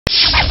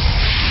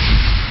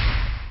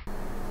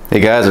Hey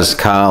guys, it's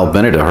Kyle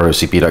Bennett at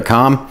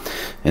HardCP.com.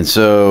 And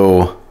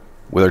so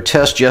with our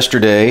test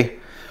yesterday,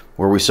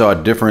 where we saw a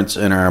difference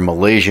in our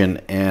Malaysian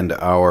and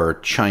our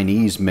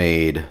Chinese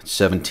made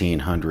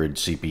 1700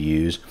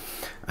 CPUs,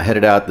 I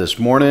headed out this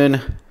morning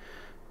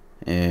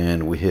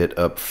and we hit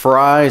up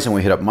Fry's and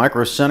we hit up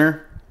Micro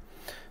Center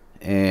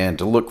and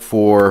to look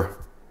for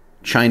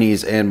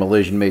Chinese and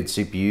Malaysian made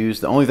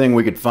CPUs. The only thing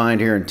we could find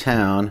here in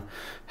town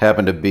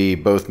happened to be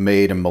both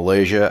made in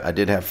Malaysia. I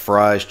did have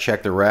Fry's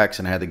check the racks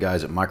and I had the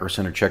guys at Micro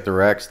Center check the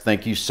racks.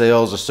 Thank you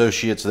sales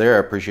associates there, I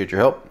appreciate your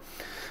help.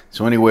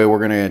 So anyway, we're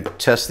going to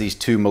test these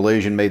two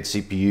Malaysian made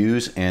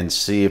CPUs and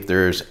see if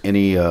there's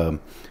any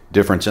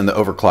difference in the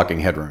overclocking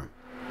headroom.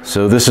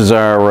 So this is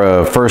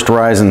our first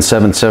Ryzen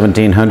 7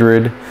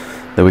 1700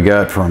 that we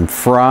got from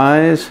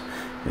Fry's.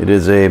 It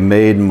is a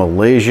made in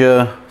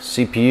Malaysia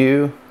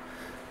CPU,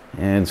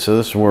 and so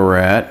this is where we're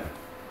at.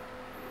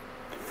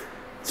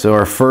 So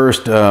our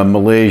first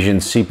Malaysian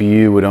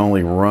CPU would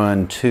only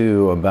run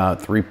to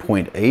about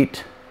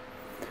 3.8.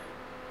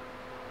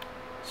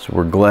 So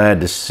we're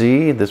glad to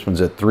see this one's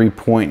at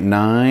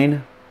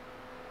 3.9.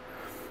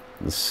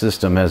 The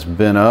system has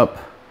been up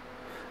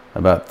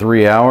about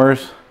 3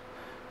 hours.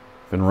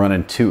 Been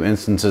running 2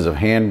 instances of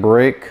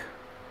Handbrake,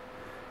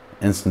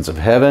 instance of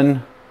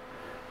Heaven,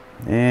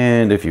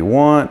 and if you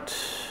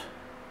want,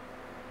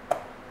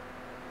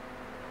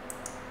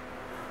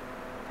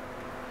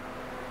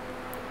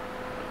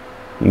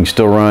 you can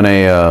still run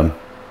a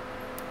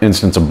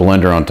instance of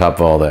Blender on top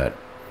of all that.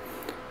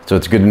 So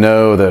it's good to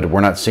know that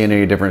we're not seeing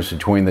any difference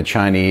between the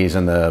Chinese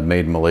and the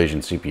made in Malaysian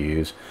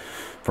CPUs.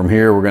 From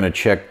here, we're going to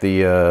check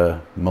the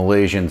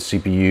Malaysian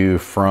CPU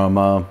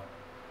from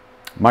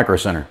Micro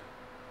Center.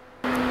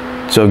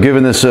 So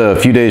given this a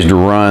few days to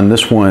run,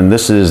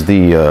 this is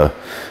the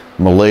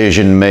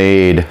Malaysian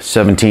made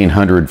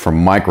 1700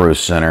 from Micro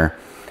Center.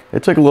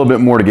 It took a little bit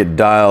more to get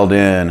dialed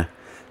in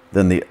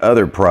than the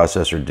other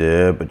processor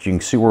did, but you can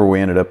see where we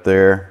ended up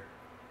there.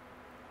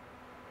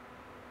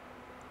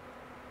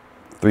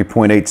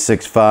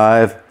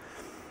 3.865,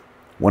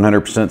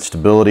 100%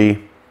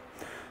 stability.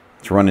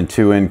 It's running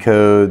 2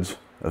 encodes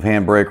of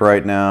Handbrake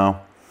right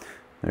now.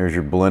 There's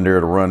your Blender,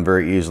 it'll run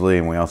very easily,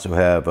 and we also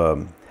have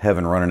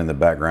Heaven running in the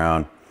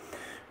background.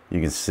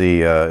 You can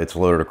see it's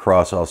loaded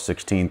across all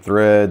 16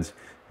 threads,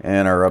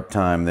 and our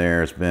uptime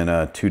there has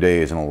been 2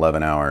 days and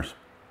 11 hours.